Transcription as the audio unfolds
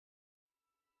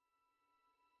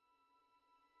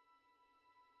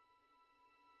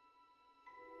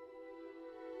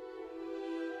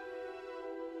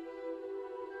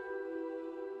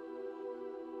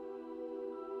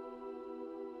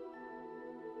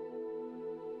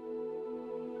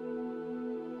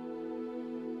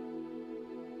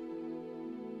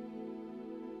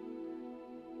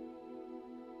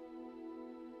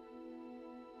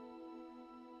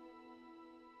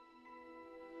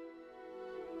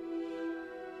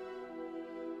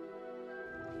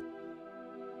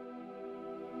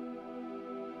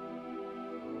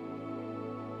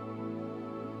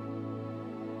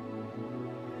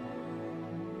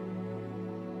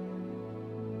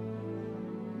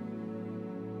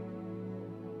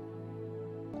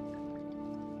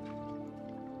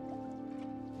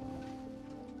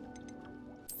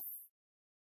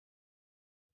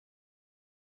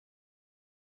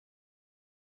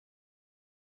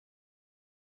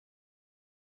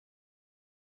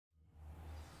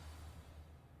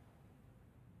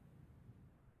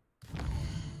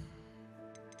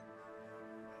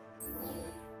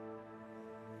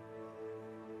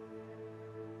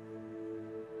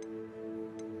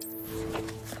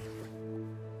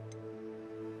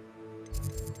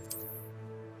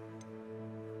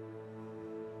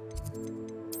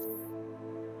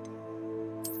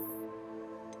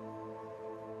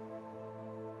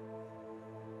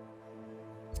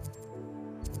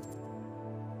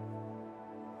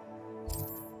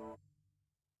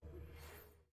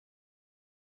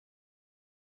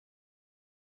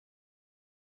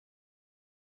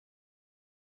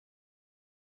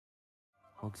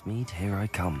Hogsmeade, here I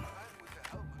come.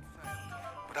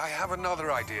 But I have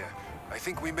another idea. I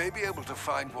think we may be able to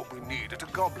find what we need at a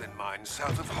goblin mine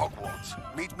south of Hogwarts.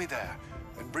 Meet me there,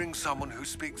 and bring someone who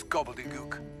speaks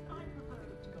gobbledygook.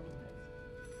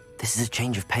 This is a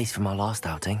change of pace from our last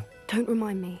outing. Don't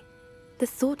remind me. The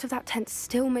thought of that tent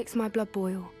still makes my blood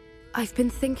boil. I've been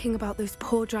thinking about those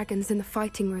poor dragons in the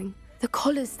fighting ring. The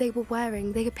collars they were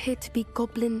wearing, they appeared to be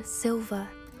goblin silver.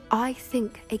 I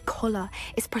think a collar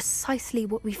is precisely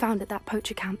what we found at that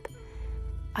poacher camp.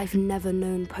 I've never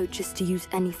known poachers to use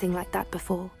anything like that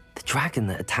before. The dragon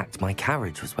that attacked my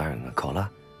carriage was wearing a collar,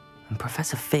 and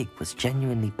Professor Fig was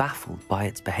genuinely baffled by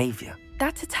its behavior.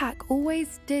 That attack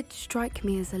always did strike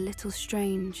me as a little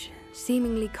strange,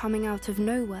 seemingly coming out of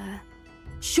nowhere.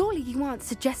 Surely you aren't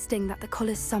suggesting that the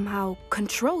collars somehow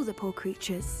control the poor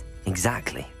creatures?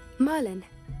 Exactly. Merlin,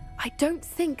 I don't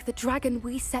think the dragon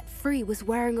we set free was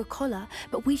wearing a collar,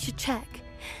 but we should check.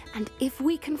 And if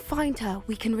we can find her,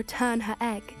 we can return her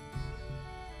egg.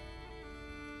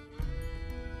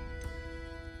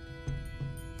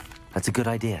 That's a good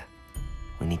idea.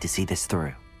 We need to see this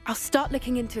through. I'll start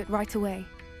looking into it right away.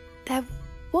 There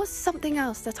was something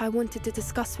else that I wanted to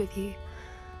discuss with you.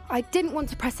 I didn't want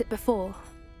to press it before.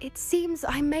 It seems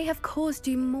I may have caused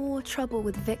you more trouble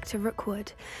with Victor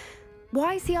Rookwood.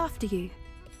 Why is he after you?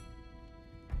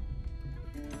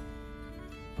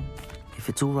 If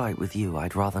it's all right with you,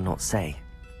 I'd rather not say.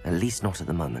 At least not at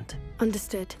the moment.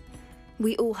 Understood.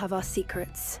 We all have our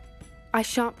secrets. I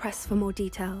shan't press for more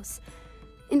details.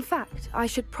 In fact, I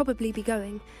should probably be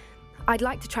going. I'd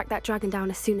like to track that dragon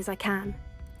down as soon as I can.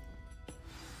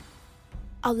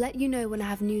 I'll let you know when I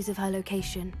have news of her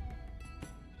location.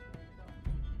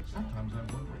 Sometimes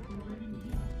I wonder.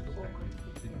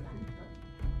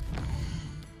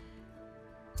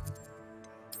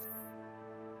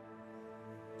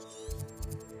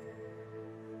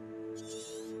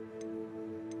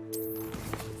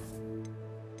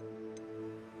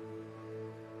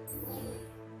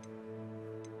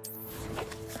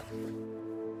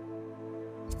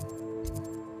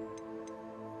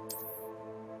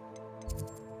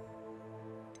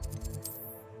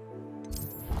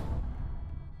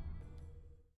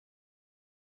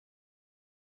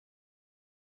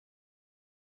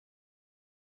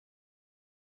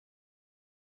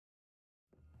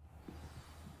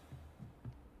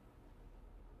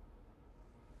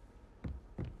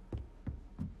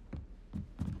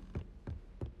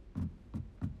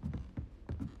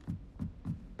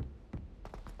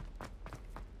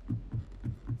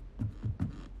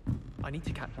 I need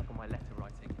to catch up on my letter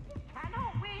writing.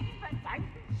 Cannot win, but don't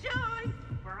be shy,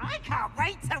 for I can't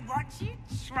wait to watch you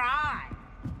try.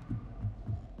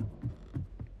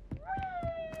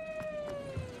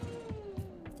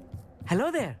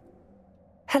 Hello there.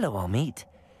 Hello, Armeet.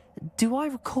 Do I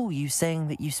recall you saying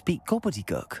that you speak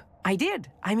gobbledygook? I did.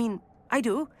 I mean, I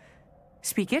do.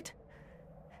 Speak it.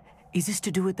 Is this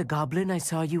to do with the goblin I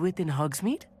saw you with in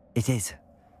Hogsmeade? It is.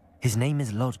 His name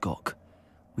is Lodgok.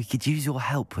 We could use your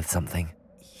help with something.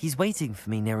 He's waiting for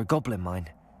me near a goblin mine.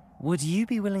 Would you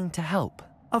be willing to help?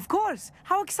 Of course.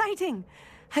 How exciting.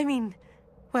 I mean,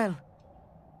 well,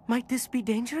 might this be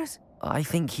dangerous? I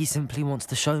think he simply wants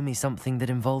to show me something that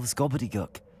involves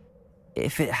gobbledygook.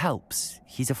 If it helps,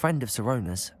 he's a friend of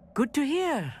Sirona's. Good to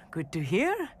hear. Good to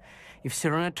hear. If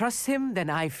Sirona trusts him, then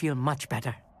I feel much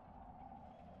better.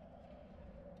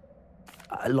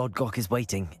 Lodgok is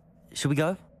waiting. Shall we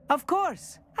go? Of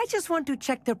course. I just want to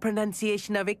check the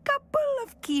pronunciation of a couple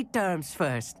of key terms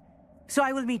first. So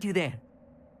I will meet you there.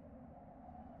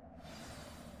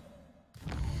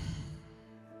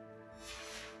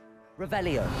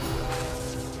 Revelio.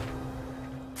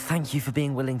 Thank you for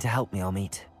being willing to help me,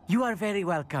 Armeet. You are very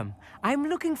welcome. I'm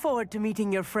looking forward to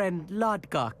meeting your friend,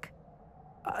 Lodgok.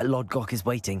 Lodgok is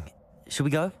waiting. Shall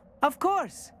we go? Of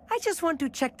course. I just want to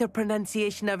check the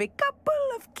pronunciation of a couple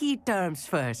of key terms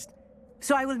first.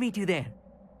 So I will meet you there.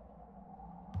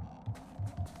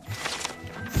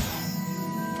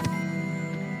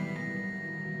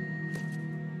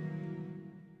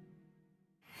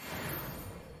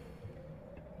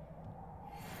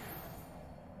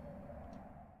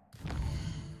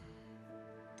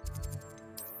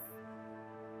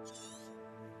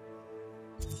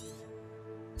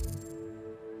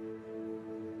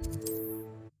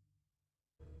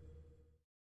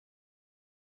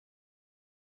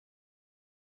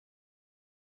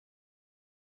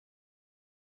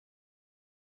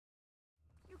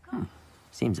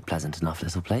 Seems a pleasant enough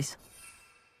little place.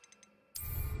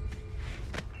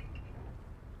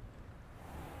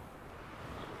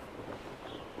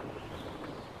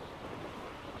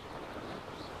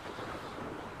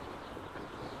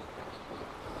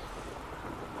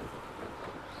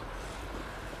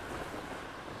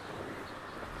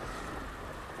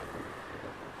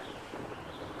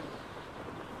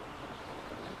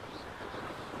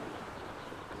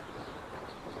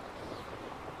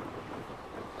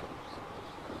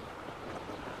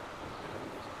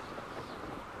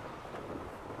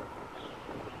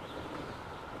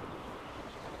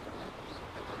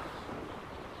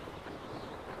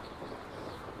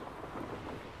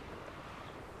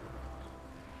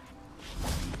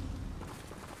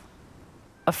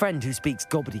 A friend who speaks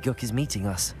gobbledygook is meeting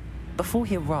us. Before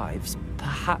he arrives,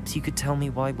 perhaps you could tell me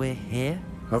why we're here?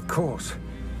 Of course.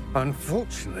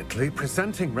 Unfortunately,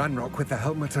 presenting Ranrock with the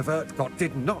Helmet of Urtkot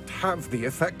did not have the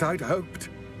effect I'd hoped.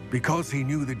 Because he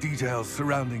knew the details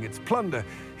surrounding its plunder,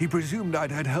 he presumed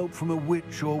I'd had help from a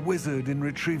witch or wizard in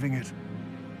retrieving it.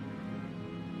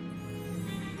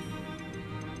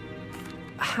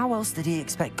 How else did he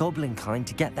expect Goblinkind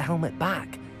to get the helmet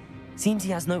back? Seems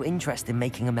he has no interest in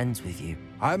making amends with you.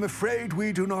 I'm afraid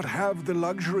we do not have the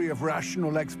luxury of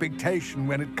rational expectation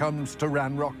when it comes to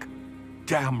Ranrock.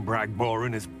 Damn Bragbor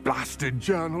and his blasted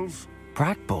journals.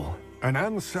 Bragbor? An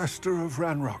ancestor of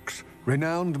Ranrock's,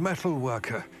 renowned metal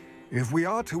worker. If we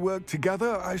are to work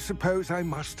together, I suppose I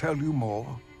must tell you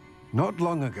more. Not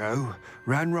long ago,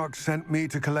 Ranrock sent me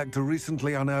to collect a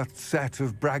recently unearthed set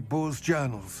of Bragbor's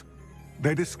journals.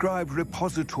 They described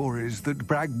repositories that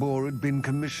Bragbor had been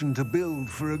commissioned to build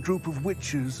for a group of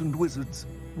witches and wizards.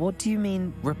 What do you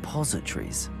mean,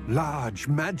 repositories? Large,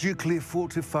 magically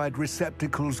fortified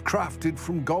receptacles crafted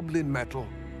from goblin metal.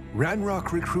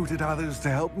 Ranrock recruited others to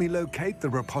help me locate the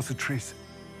repositories.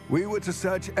 We were to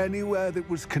search anywhere that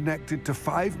was connected to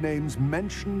 5 names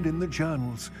mentioned in the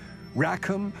journals: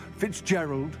 Rackham,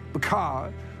 Fitzgerald,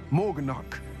 Bakar,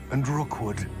 Morganach, and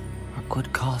Rookwood.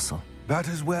 Rookwood Castle. That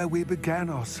is where we began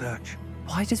our search.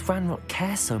 Why does Ranrock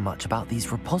care so much about these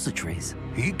repositories?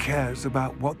 He cares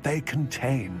about what they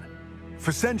contain.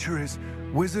 For centuries,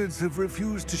 wizards have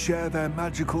refused to share their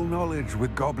magical knowledge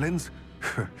with goblins.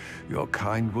 Your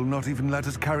kind will not even let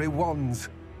us carry wands.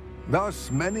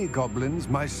 Thus, many goblins,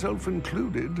 myself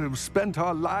included, have spent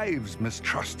our lives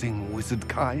mistrusting wizard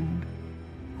kind.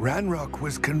 Ranrock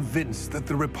was convinced that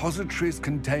the repositories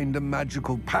contained a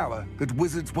magical power that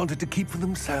wizards wanted to keep for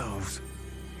themselves.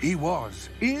 He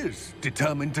is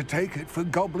determined to take it for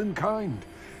goblin kind.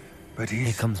 But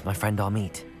Here comes my friend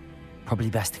Amit. Probably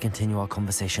best to continue our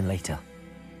conversation later.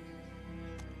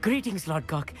 Greetings, Lord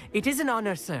Gok. It is an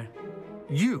honor, sir.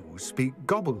 You speak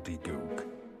gobbledygook.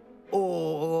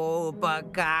 Oh,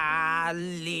 Bagalio.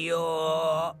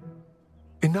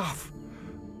 Enough.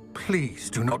 Please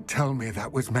do not tell me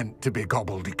that was meant to be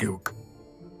gobbledygook.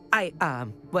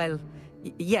 Well,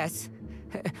 yes.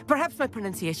 Perhaps my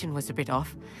pronunciation was a bit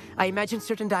off. I imagine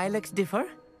certain dialects differ.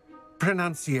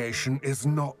 Pronunciation is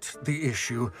not the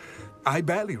issue. I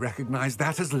barely recognize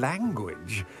that as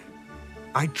language.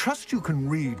 I trust you can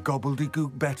read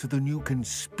gobbledygook better than you can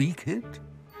speak it?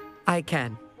 I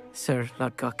can, Sir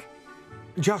Lord Gok.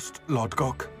 Just Lord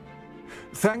Gok.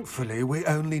 Thankfully, we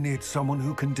only need someone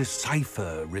who can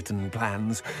decipher written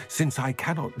plans, since I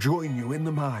cannot join you in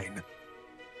the mine.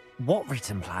 What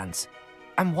written plans?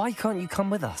 And why can't you come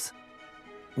with us?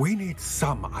 We need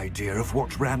some idea of what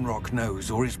Ranrock knows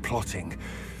or is plotting.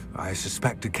 I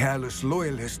suspect a careless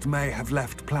loyalist may have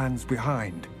left plans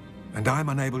behind. And I'm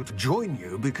unable to join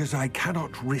you because I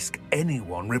cannot risk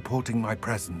anyone reporting my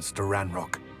presence to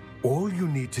Ranrock. All you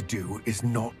need to do is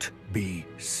not be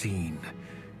seen,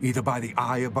 either by the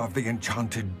eye above the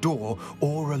enchanted door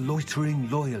or a loitering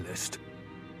loyalist.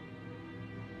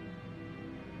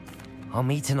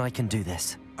 Amit and I can do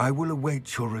this. I will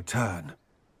await your return.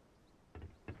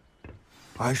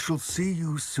 I shall see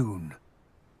you soon.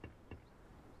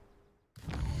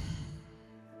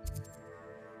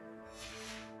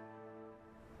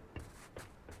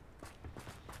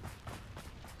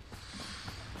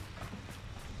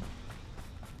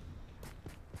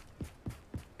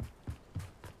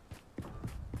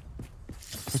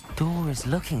 The door is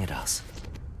looking at us.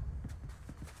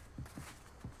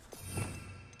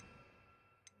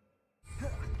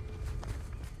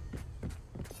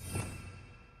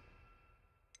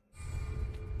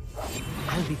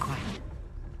 I'll be quiet.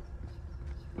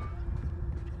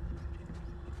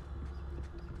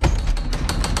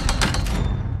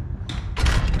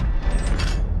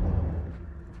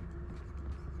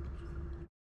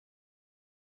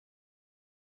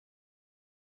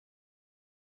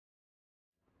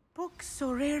 Books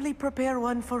so rarely prepare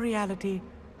one for reality.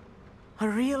 A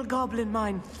real goblin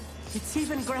mine. It's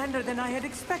even grander than I had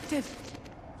expected.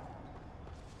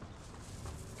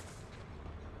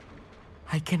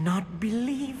 I cannot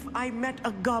believe I met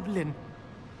a goblin.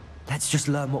 Let's just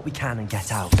learn what we can and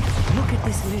get out. Look at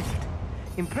this lift.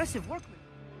 Impressive workmanship.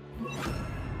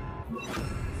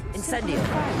 Incendio.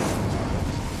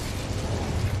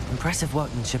 Impressive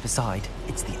workmanship aside,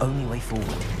 it's the only way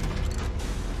forward.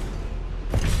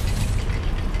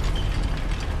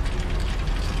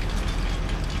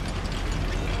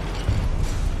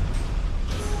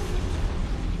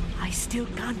 I still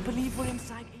can't believe we're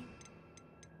inside.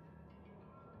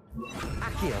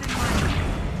 Accio.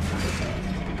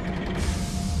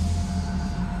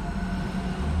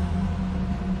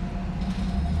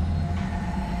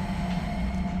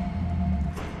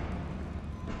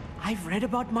 I've read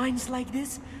about mines like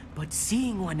this, but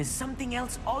seeing one is something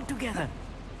else altogether.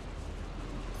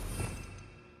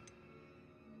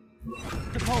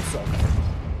 Depulso.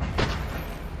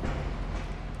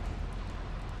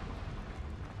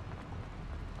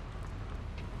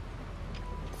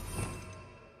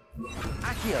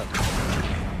 Accio.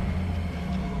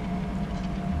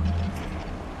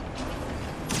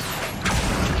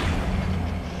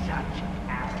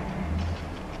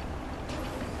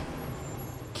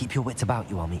 Keep your wits about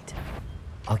you, Amit.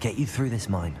 I'll get you through this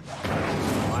mine.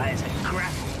 Why is it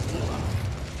grapple?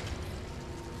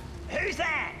 Who's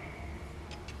that?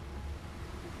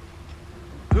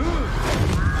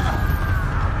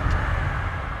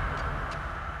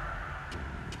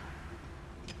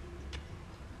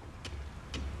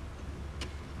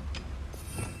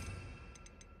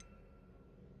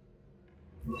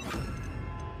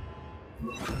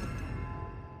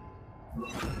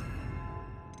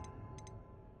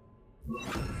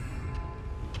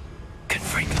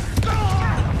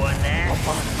 One there.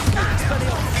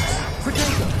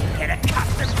 Get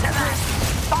accustomed to that.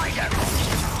 Spider.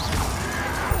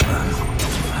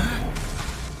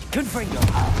 Confringo.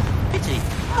 Itchy.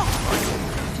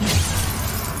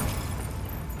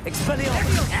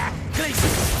 Expelliarmus.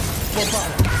 Glacius.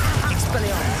 Bombard.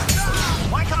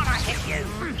 Expelliarmus. Why can't I hit you?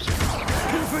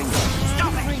 Confringo.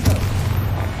 Stop it. Confringo.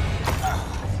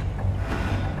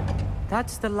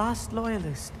 That's the last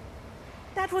loyalist.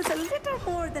 That was a little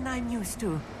more than I'm used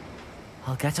to.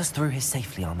 I'll get us through here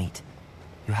safely, Amit.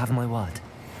 You have my word.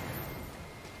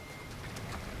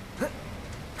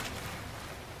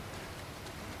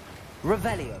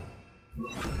 Revelio.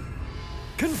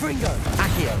 Confringo.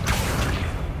 Accio.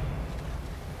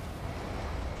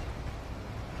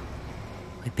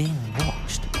 We're being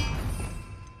watched.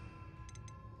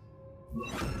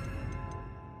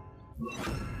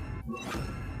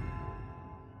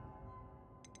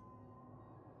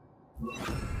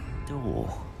 Door.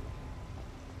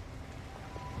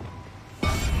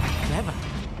 Clever.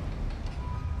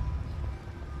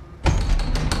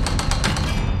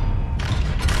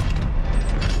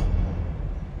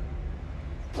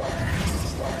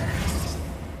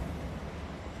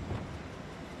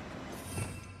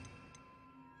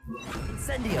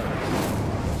 Incendio.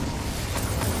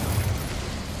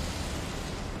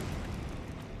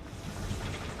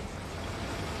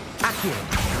 Accio.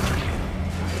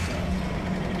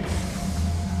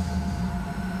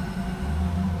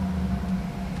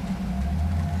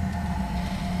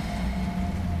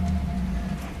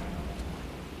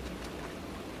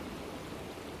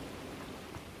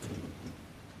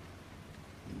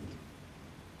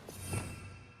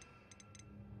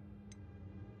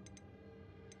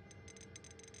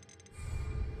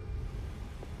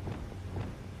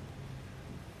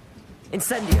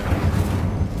 Incendio.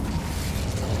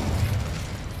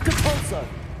 Depulso.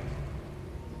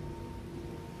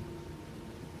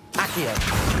 Accio.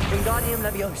 Wingardium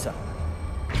Leviosa.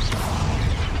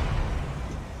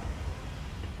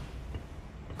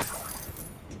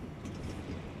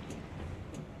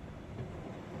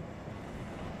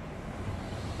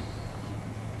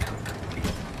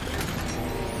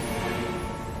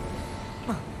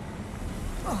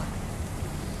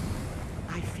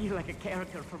 I feel like a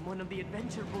character from one of the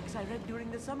adventure books I read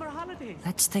during the summer holidays.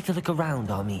 Let's take a look around,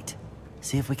 Amit.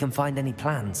 See if we can find any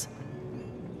plans.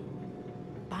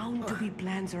 Bound to be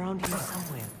plans around here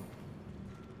somewhere.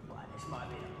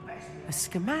 A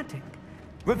schematic.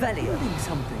 Revelio. Building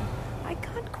something. I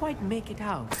can't quite make it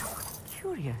out.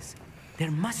 Curious.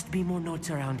 There must be more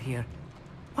notes around here.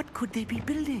 What could they be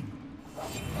building?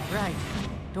 Right.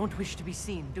 Don't wish to be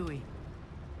seen, do we?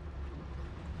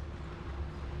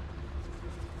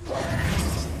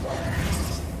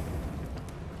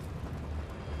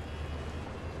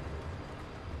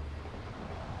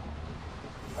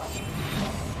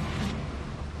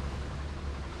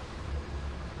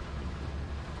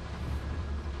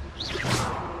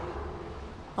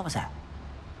 What was that?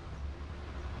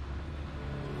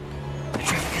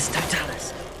 Petrificus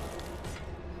totalis.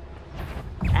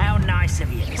 How nice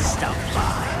of you to stop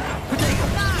by.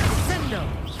 Sendo!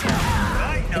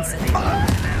 Right, not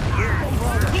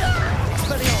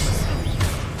Expelliarmus!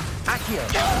 Accio!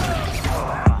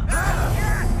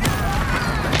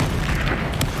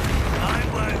 I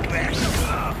won't rest.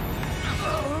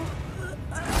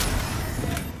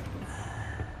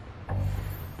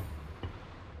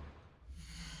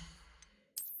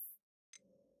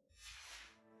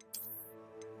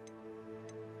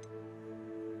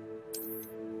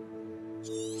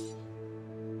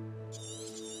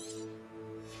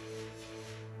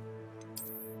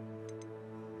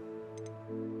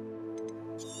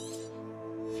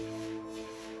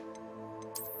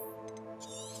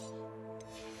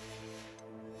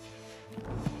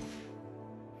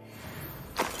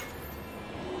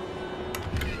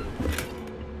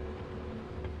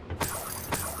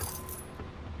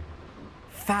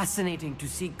 Fascinating to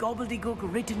see gobbledygook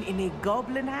written in a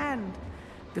goblin hand.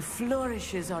 The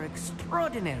flourishes are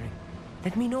extraordinary.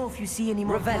 Let me know if you see any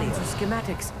more plans or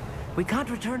schematics. We can't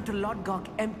return to Lodgok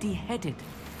empty-headed.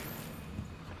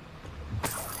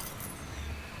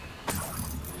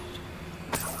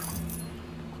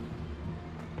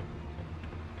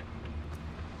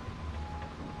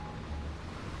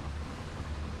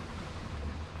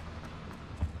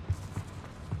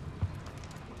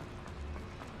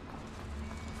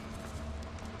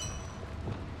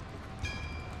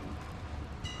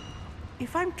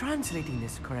 If I'm translating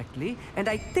this correctly, and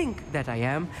I think that I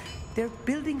am, they're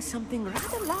building something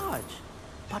rather large.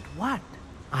 But what?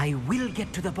 I will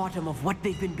get to the bottom of what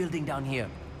they've been building down here.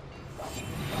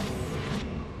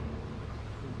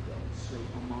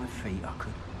 Sleep on my feet, I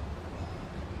could.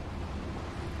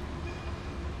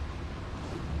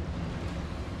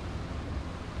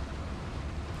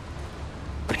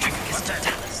 Petrificus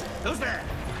totalis. Who's there?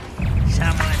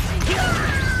 Someone.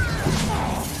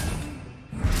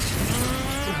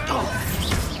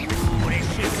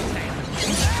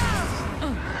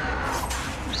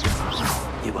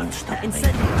 You won't stop me.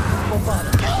 Incendio!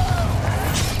 Bombarda!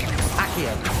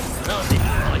 Accio! Not if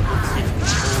I could sit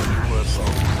before you were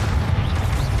born.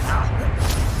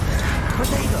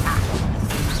 Potato!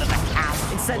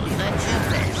 Incendio! That's your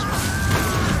best.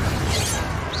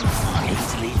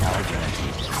 Easily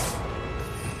diverted.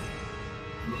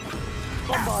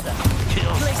 Bombarda!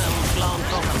 Kill spells plant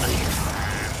properly.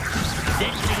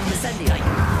 Incendio!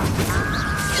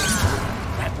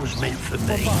 That was meant for me.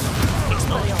 It's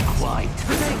not quite.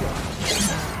 Potato!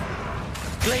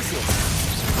 Glacius!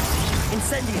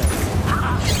 Incendio!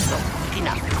 Not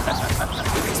enough.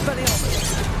 Expelliarmus!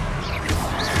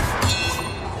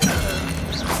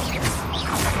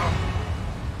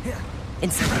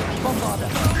 Incendio! Bombarda!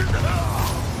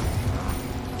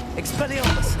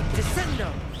 Expelliarmus! Descendo!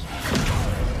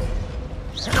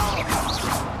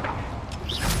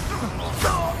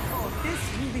 This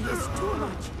really is too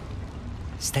much.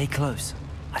 Stay close.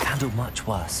 I've handled much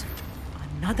worse.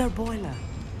 Another boiler.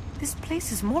 This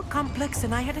place is more complex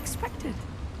than I had expected.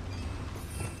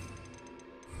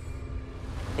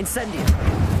 Incendio.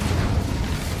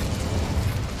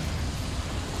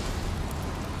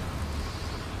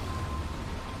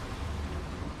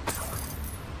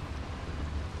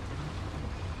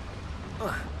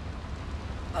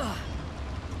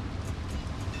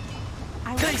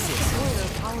 I wonder if the boiler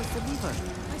powers the lever.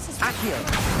 Accio.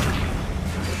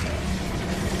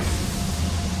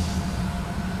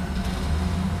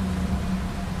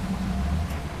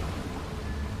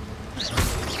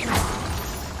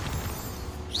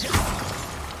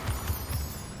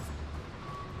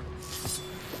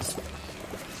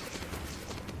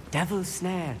 Devil's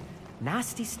snare.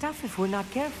 Nasty stuff if we're not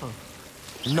careful.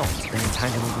 Not the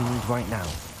entanglement we need right now.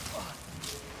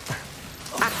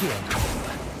 Accio.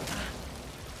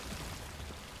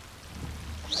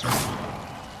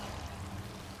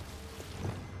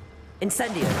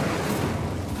 Incendio.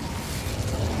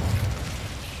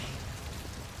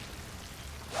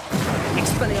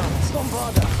 Expelliarmus.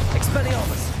 Bombarda.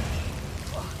 Expelliarmus.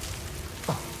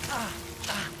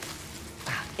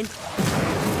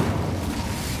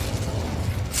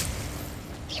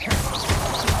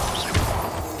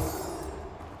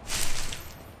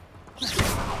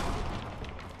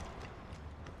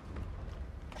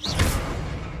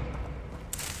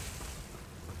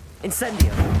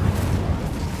 Incendio.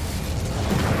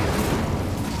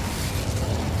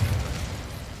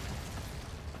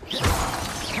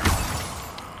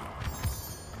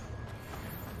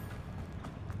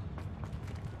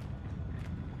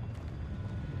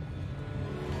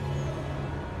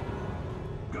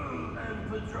 Go and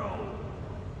patrol.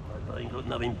 I ain't got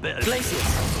nothing better. Glacius!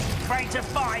 Afraid to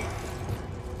fight?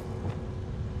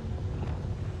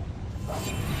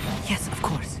 Yes, of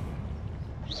course.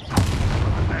 I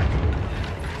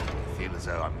feel as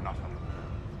though I'm not alone.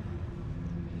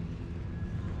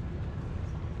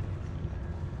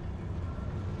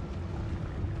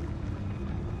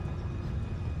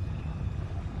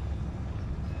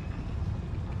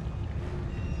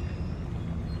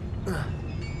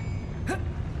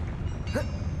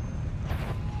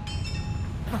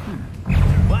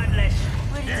 One less.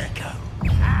 Where did it go?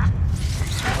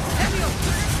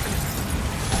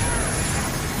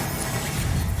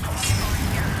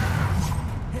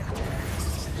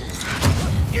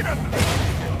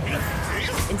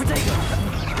 Infratago!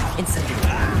 Incendio!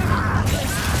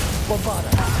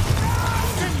 Bombarda!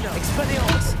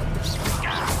 Expelliarmus!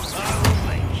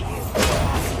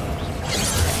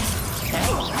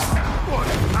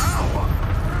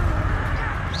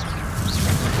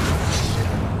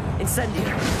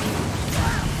 Incendio!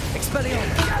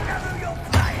 Expelliarmus!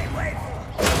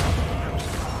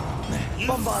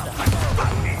 Bombarda!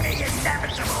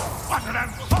 Inevitable! What an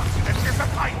unfortunate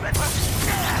disappointment!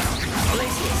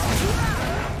 Glacius!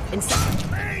 Incendio!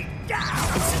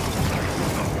 Incendio!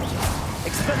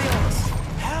 Expelliarmus!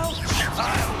 How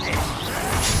childish!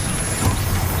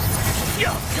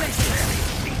 You're Glacius!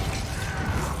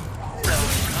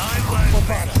 I won't.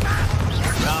 Bombarda!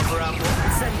 Rubber up.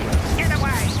 Incendio! Get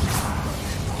away!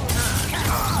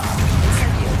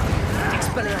 Incendio!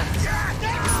 Expelliarmus!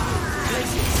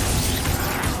 Glacius!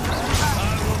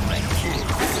 I will make you.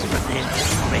 But they're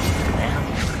just ready now.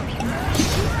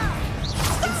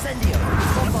 Incendio!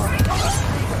 Bombarda!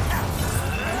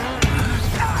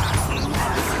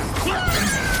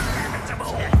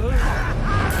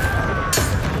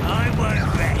 I won't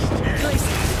rest.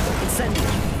 Glacius! Incendio!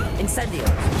 Incendio!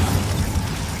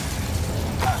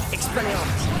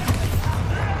 Expelliarmus!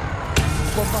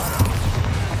 Bombarda!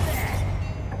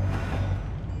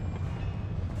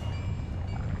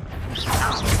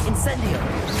 Incendio!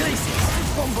 Glacius!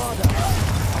 Bombarda!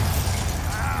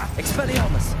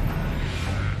 Expelliarmus!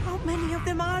 How many of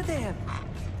them are there?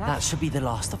 That should be the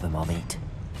last of them I'll meet.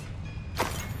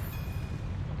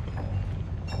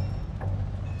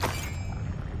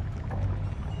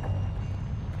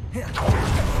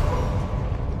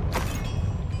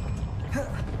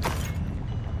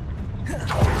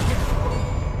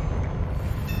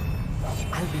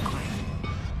 I'll be quiet.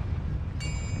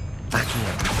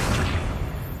 Accio!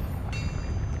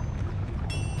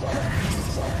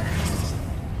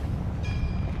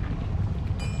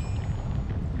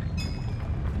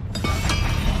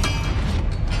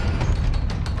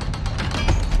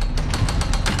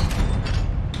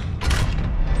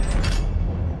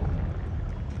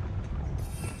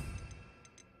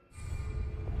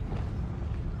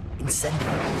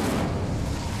 Incendio!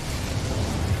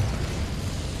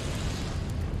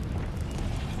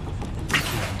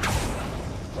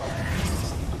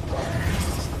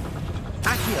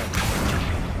 Accio!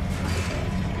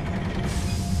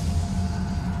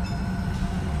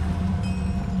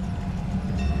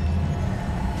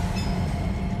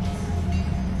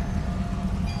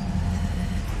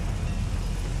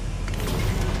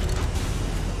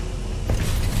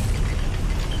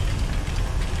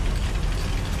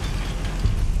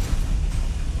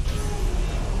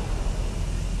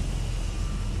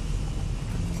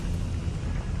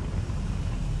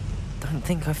 Don't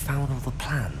think I've found all the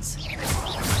plans.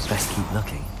 Best keep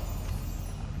looking.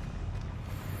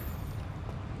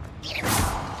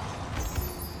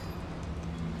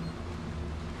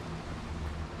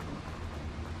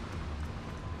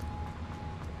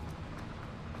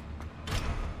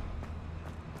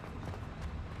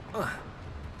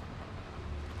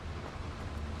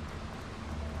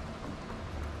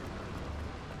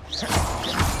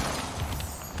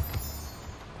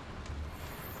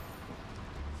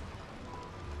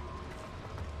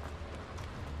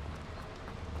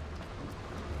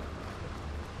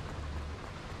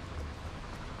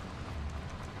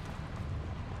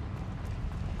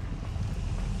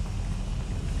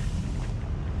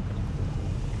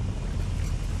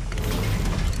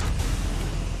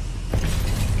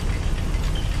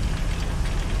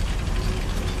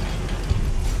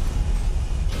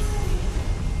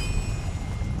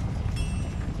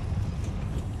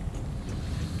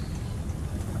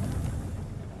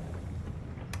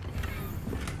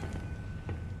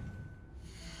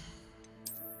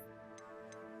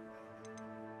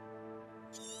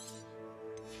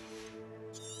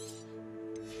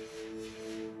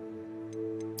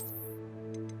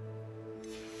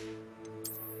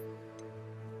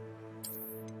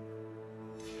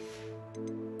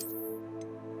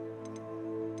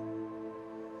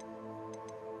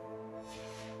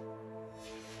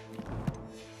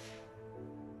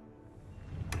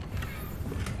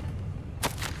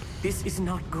 This is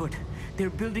not good.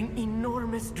 They're building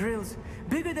enormous drills,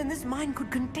 bigger than this mine could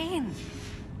contain.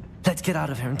 Let's get out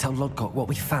of here and tell Lodgok what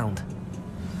we found.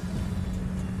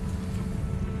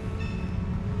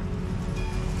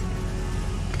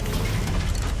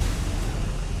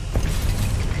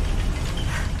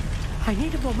 I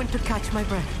need a moment to catch my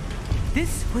breath.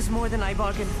 This was more than I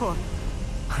bargained for.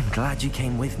 I'm glad you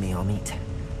came with me, Amit.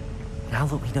 Now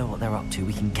that we know what they're up to,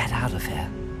 we can get out of here.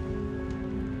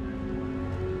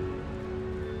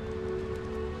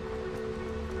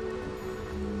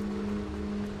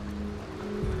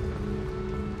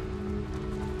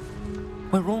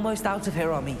 We're almost out of here,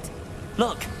 Amit.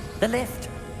 Look, the lift.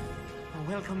 A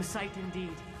welcome sight indeed.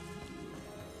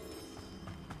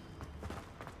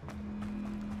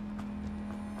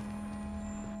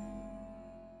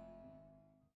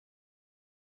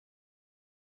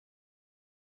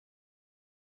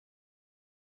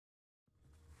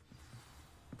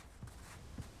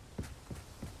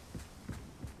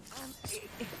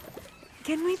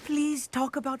 Can we please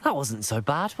talk about... That wasn't so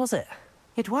bad, was it?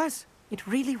 It was. It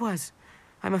really was.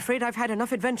 I'm afraid I've had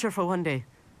enough adventure for one day.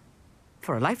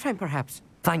 For a lifetime, perhaps.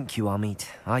 Thank you, Amit.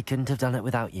 I couldn't have done it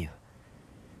without you.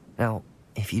 Now,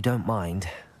 if you don't mind,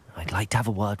 I'd like to have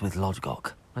a word with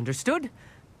Lodgok. Understood?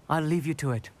 I'll leave you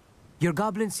to it. Your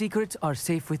goblin secrets are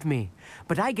safe with me,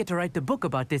 but I get to write the book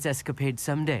about this escapade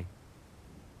someday.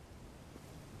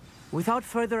 Without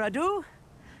further ado,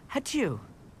 adieu.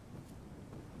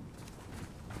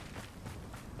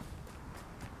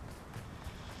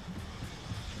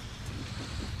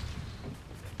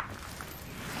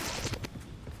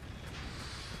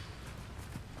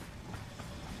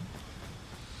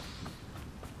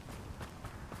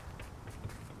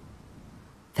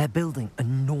 They're building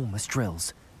enormous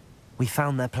drills. We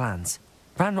found their plans.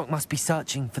 Ranrock must be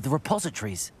searching for the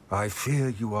repositories. I fear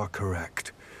you are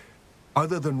correct.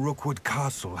 Other than Rookwood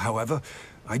Castle, however,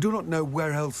 I do not know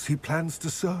where else he plans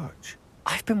to search.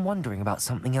 I've been wondering about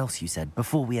something else you said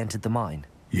before we entered the mine.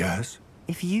 Yes?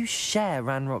 If you share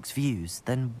Ranrock's views,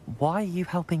 then why are you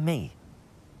helping me?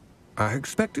 I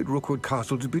expected Rookwood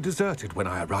Castle to be deserted when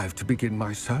I arrived to begin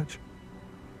my search.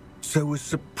 So was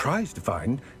surprised to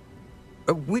find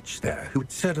a witch there who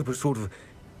had set up a sort of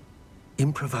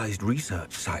improvised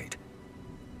research site.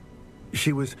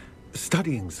 She was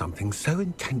studying something so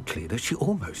intently that she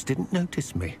almost didn't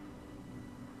notice me.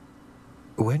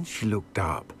 When she looked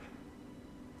up,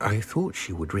 I thought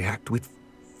she would react with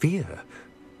fear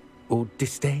or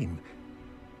disdain.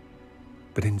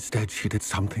 But instead she did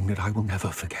something that I will never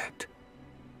forget.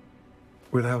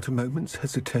 Without a moment's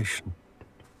hesitation,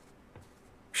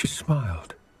 she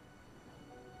smiled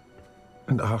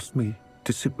and asked me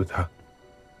to sit with her.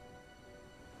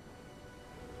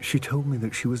 She told me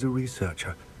that she was a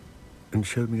researcher and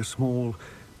showed me a small,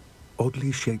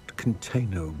 oddly shaped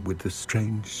container with a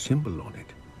strange symbol on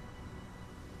it.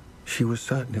 She was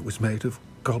certain it was made of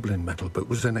goblin metal, but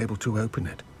was unable to open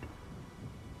it.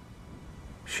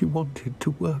 She wanted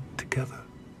to work together.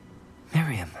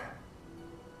 Miriam.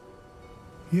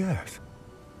 Yes.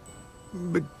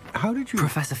 But how did you...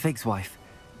 Professor Fig's wife.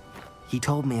 He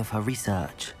told me of her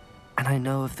research, and I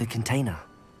know of the container.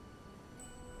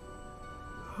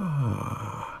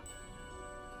 Ah.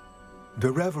 The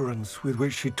reverence with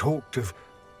which she talked of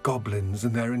goblins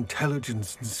and their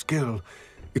intelligence and skill,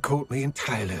 it caught me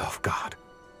entirely off guard.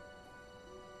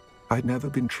 I'd never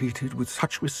been treated with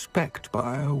such respect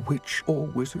by a witch or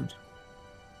wizard.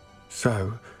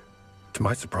 So, to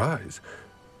my surprise,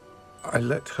 I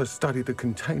let her study the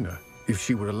container if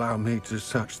she would allow me to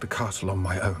search the castle on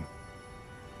my own.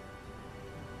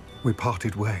 We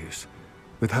parted ways,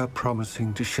 with her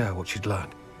promising to share what she'd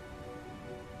learned.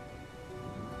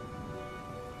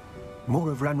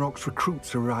 More of Ranrock's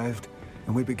recruits arrived,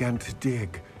 and we began to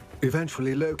dig,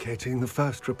 eventually locating the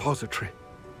first repository.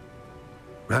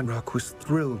 Ranrock was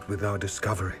thrilled with our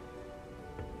discovery,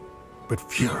 but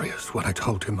furious when I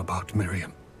told him about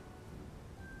Miriam.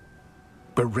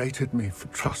 Berated me for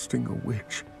trusting a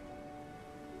witch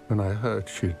when I heard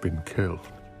she'd been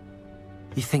killed.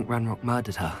 You think Ranrock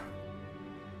murdered her?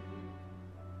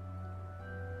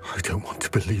 I don't want to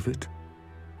believe it,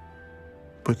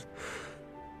 but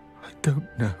I don't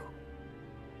know.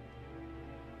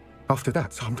 After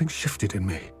that, something shifted in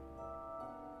me.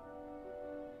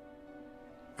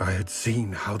 I had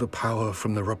seen how the power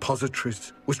from the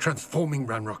repositories was transforming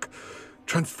Ranrock,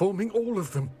 transforming all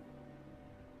of them.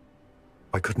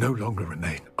 I could no longer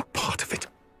remain a part of it.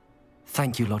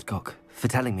 Thank you, Lodgok, for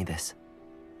telling me this.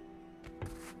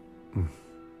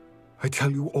 I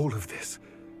tell you all of this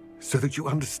so that you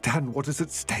understand what is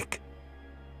at stake.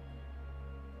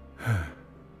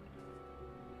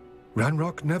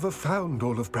 Ranrock never found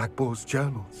all of Bragbor's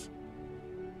journals.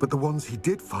 But the ones he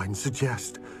did find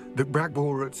suggest that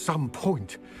Bragbor at some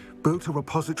point built a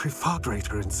repository far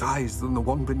greater in size than the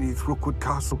one beneath Rookwood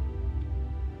Castle.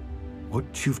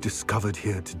 What you've discovered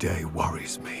here today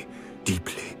worries me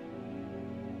deeply.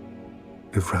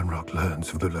 If Ranrock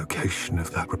learns of the location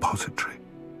of that repository,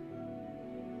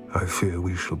 I fear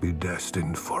we shall be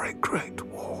destined for a great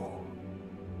war.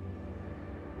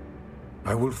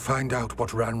 I will find out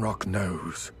what Ranrock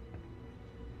knows.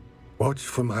 Watch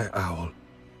for my owl.